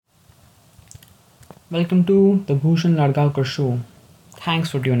Welcome to the Bhushan Ladgaonkar Show.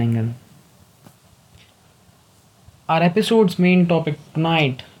 Thanks for tuning in. Our episode's main topic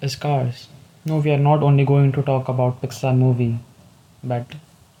tonight is cars. No, we are not only going to talk about Pixar movie, but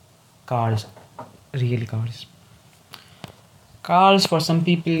cars, really cars. Cars for some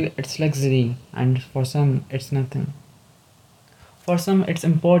people it's luxury and for some it's nothing. For some it's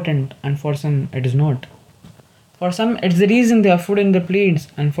important and for some it is not. For some it's the reason they have food in their plates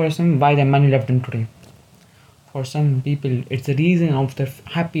and for some why their money left them today. For some people, it's the reason of their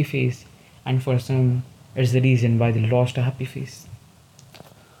happy face, and for some, it's the reason why they lost a happy face.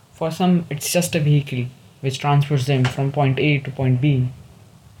 For some, it's just a vehicle which transports them from point A to point B,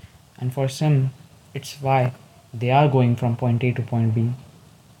 and for some, it's why they are going from point A to point B.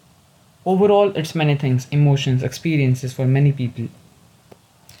 Overall, it's many things, emotions, experiences for many people.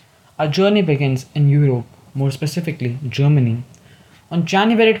 Our journey begins in Europe, more specifically Germany. On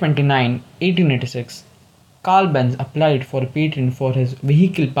January 29, 1886, Carl Benz applied for a patent for his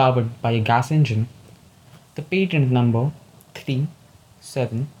vehicle powered by a gas engine. The patent number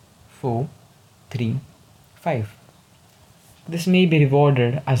 37435. This may be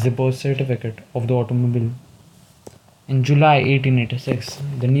rewarded as the birth certificate of the automobile. In July 1886,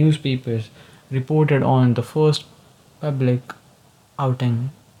 the newspapers reported on the first public outing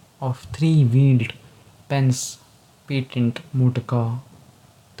of three-wheeled Benz patent motor car,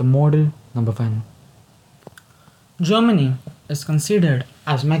 the model number 1. Germany is considered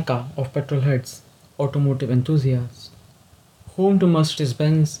as Mecca of petrolheads, automotive enthusiasts, home to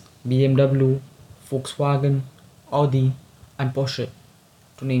Mercedes-Benz, BMW, Volkswagen, Audi, and Porsche,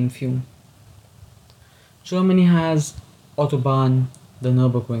 to name few. Germany has Autobahn, the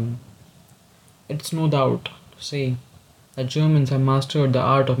Nürburgring. It's no doubt to say that Germans have mastered the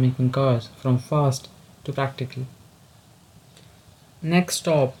art of making cars from fast to practical. Next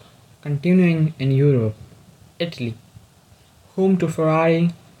stop, continuing in Europe, Italy, home to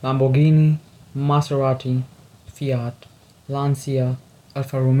Ferrari, Lamborghini, Maserati, Fiat, Lancia,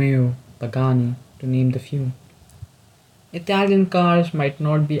 Alfa Romeo, Pagani, to name the few. Italian cars might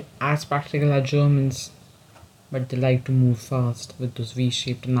not be as practical as Germans, but they like to move fast with those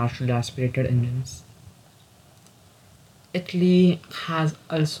V-shaped naturally aspirated engines. Italy has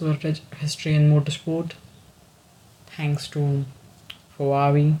also a rich history in motorsport, thanks to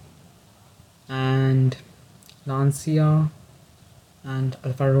Ferrari and Lancia and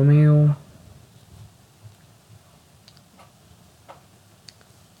Alfa Romeo,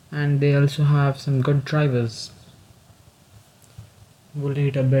 and they also have some good drivers who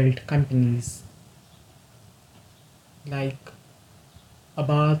later built companies like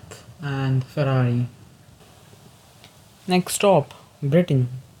Abarth and Ferrari. Next stop, Britain,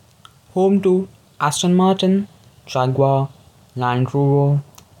 home to Aston Martin, Jaguar, Land Rover,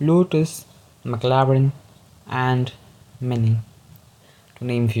 Lotus, McLaren, and many, to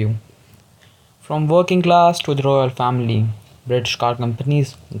name few. From working class to the royal family, British car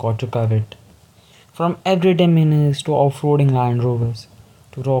companies got to covet. From everyday minis to off-roading Land Rovers,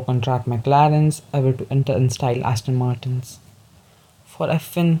 to rock on track McLarens, ever to enter in style Aston Martins. For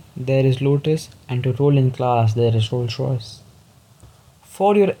F1 there is Lotus, and to roll in class there is Rolls Royce.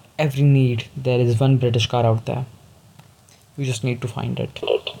 For your every need there is one British car out there. You just need to find it.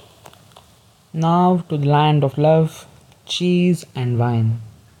 Now to the land of love, cheese and wine,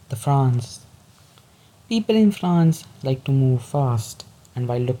 the France. People in France like to move fast and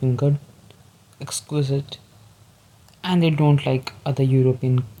while looking good, exquisite, and they don't like other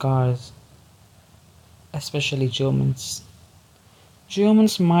European cars, especially Germans.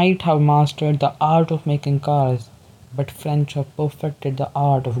 Germans might have mastered the art of making cars, but French have perfected the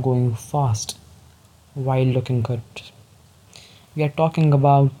art of going fast while looking good. We are talking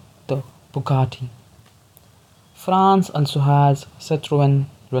about the Bugatti. France also has Citroën,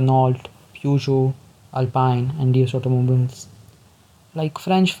 Renault, Peugeot, Alpine, and DS automobiles. Like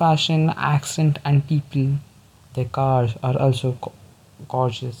French fashion, accent, and people, their cars are also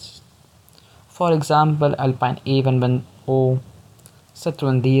gorgeous. For example, Alpine A110,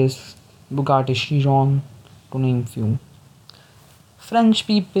 Citroën DS, Bugatti Chiron, to name few. French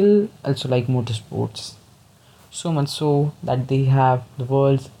people also like motorsports, so much so that they have the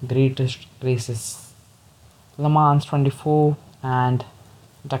world's greatest races. Le Mans 24 and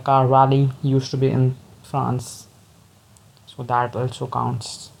Dakar Rally used to be in France, so that also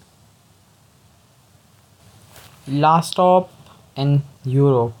counts. Last stop in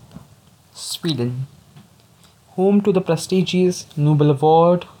Europe, Sweden, home to the prestigious Nobel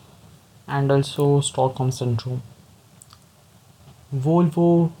Award and also Stockholm Syndrome.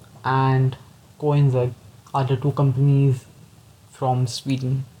 Volvo and Koenigsegg are the two companies from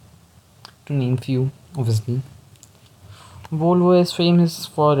Sweden, to name few, obviously. Volvo is famous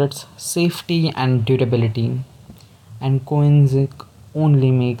for its safety and durability, and Koenigsegg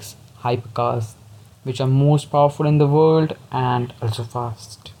only makes hypercars, which are most powerful in the world and also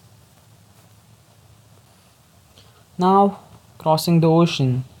fast. Now, crossing the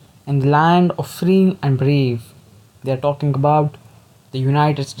ocean in the land of free and brave, they are talking about the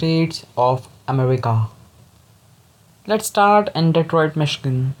United States of America. Let's start in Detroit,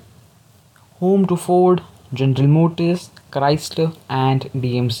 Michigan, home to Ford, General Motors, Chrysler, and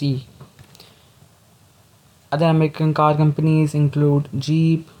DMC. Other American car companies include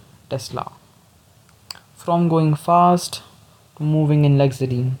Jeep, Tesla. From going fast to moving in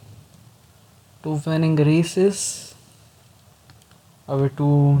luxury to winning races or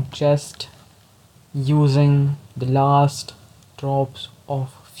to just using the last drops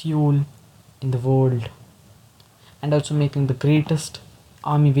of fuel in the world, and also making the greatest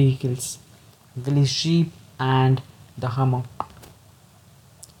army vehicles, village jeep and the Hummer.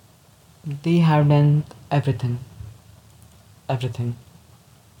 They have done everything, everything,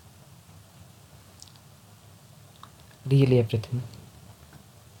 really everything.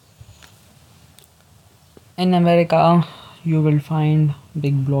 In America, you will find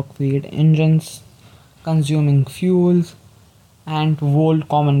big block weight engines consuming fuels and world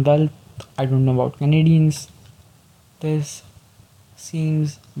commonwealth. I don't know about Canadians. This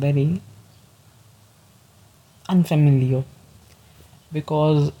seems very unfamiliar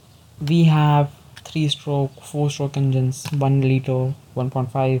because we have 3 stroke, 4 stroke engines, 1 liter,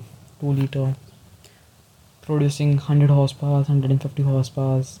 1.5, 2 liter, producing 100 horsepower, 150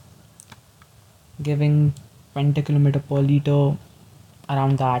 horsepower, giving 20 kilometer per liter,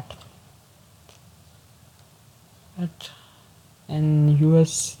 around that. But in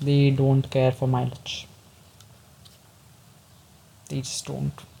US, they don't care for mileage. They just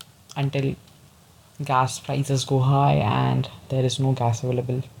don't until gas prices go high and there is no gas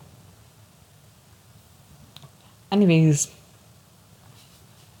available. Anyways,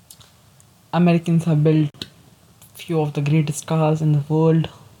 Americans have built few of the greatest cars in the world,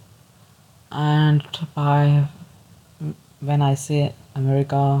 and by when I say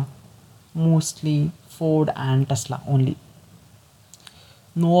America, mostly Ford and Tesla only.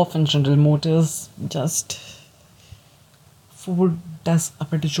 No offense, General Motors, just Ford does a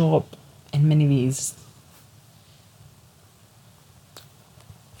better job in many ways.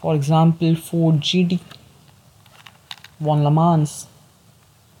 For example, Ford GT won Le Mans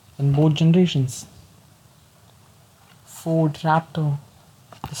in both generations. Ford Raptor,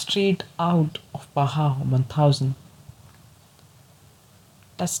 the straight out of Baja 1000.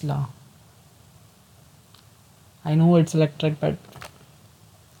 Tesla, I know it's electric, but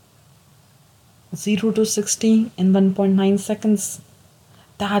 0 to 60 in 1.9 seconds.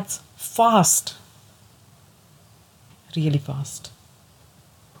 That's fast. Really fast.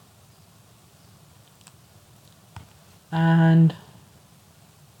 And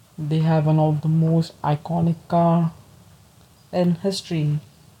they have one of the most iconic car in history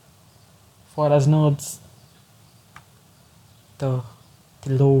for us nerds, the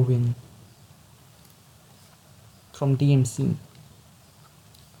DeLorean from DMC,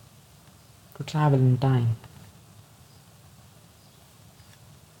 to travel in time.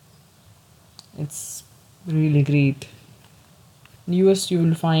 It's really great. In US, you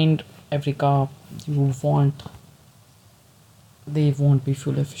will find every car you want. They won't be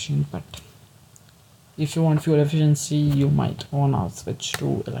fuel efficient, but if you want fuel efficiency, you might wanna switch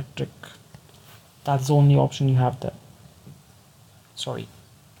to electric. That's the only option you have there. Sorry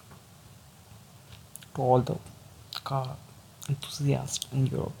to all the car enthusiasts in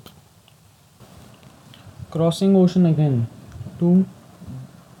Europe. Crossing ocean again to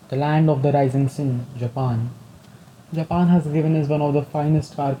the land of the rising sun, Japan. Japan has given us one of the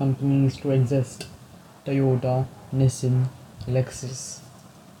finest car companies to exist: Toyota, Nissan, Lexus,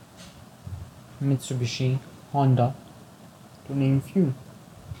 Mitsubishi, Honda, to name few.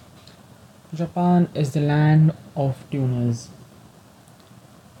 Japan is the land of tuners.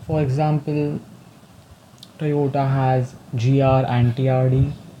 For example, Toyota has GR and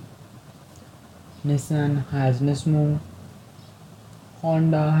TRD, Nissan has Nismo,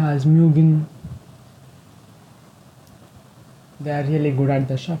 Honda has Mugen. They are really good at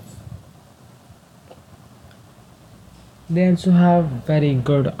the stuff. They also have very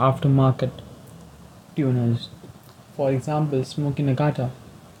good aftermarket tuners. For example, Smoky Nagata.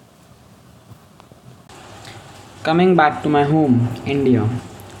 Coming back to my home, India,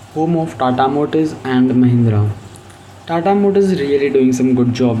 home of Tata Motors and Mahindra. Tata Motors is really doing some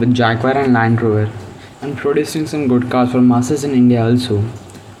good job with Jaguar and Land Rover and producing some good cars for masses in India also.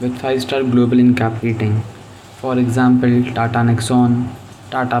 with 5-star global in cap rating. For example, Tata Nexon,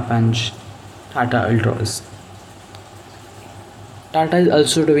 Tata Punch, Tata Ultras. Tata is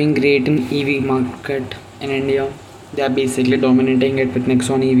also doing great in EV market in India. They are basically dominating it with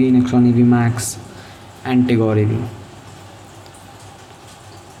Nexon EV, Nexon EV Max, and Tigor EV.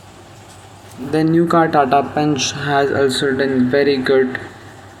 The new car Tata Punch has also done very good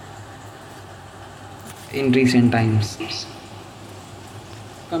in recent times.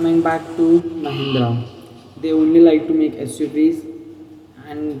 Coming back to Mahindra, they only like to make SUVs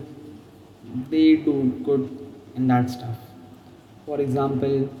and they do good in that stuff. For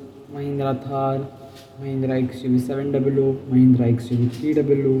example, Mahindra Thar, Mahindra XUV 700, Mahindra XUV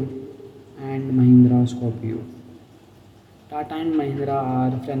 300, and Mahindra Scorpio. Tata and Mahindra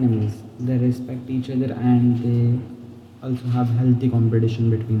are frenemies. They respect each other and they also have healthy competition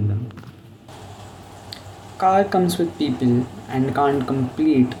between them. Car comes with people and can't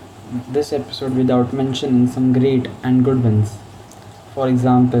complete this episode without mentioning some great and good ones. For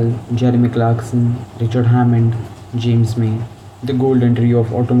example, Jeremy Clarkson, Richard Hammond, James May, the golden trio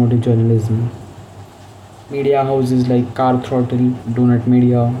of automotive journalism. Media houses like Car Throttle, Donut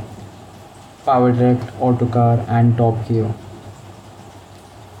Media, Power Direct, Autocar, and Top Gear.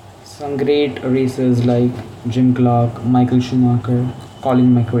 Some great racers like Jim Clark, Michael Schumacher,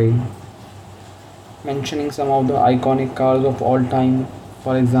 Colin McRae. Mentioning some of the iconic cars of all time,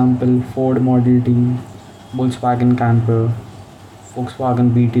 for example, Ford Model T, Volkswagen Camper,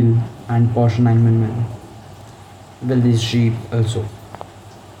 Volkswagen Beetle, and Porsche 911. Well, this Jeep also.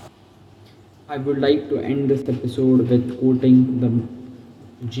 I would like to end this episode with quoting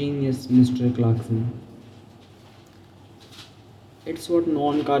the genius Mr. Clarkson. It's what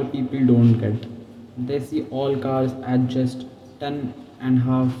non-car people don't get. They see all cars as just ton and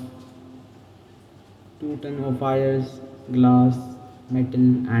half, 2 ton of wires, glass, metal,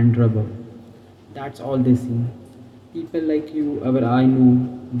 and rubber. That's all they see. People like you or I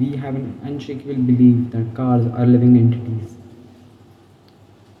know we have an unshakable belief that cars are living entities.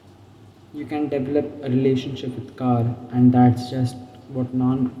 You can develop a relationship with car and that's just what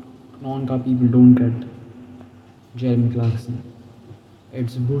non-car people don't get. Jeremy Clarkson.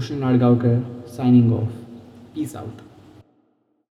 It's Bhushan Ladgaonkar signing off. Peace out.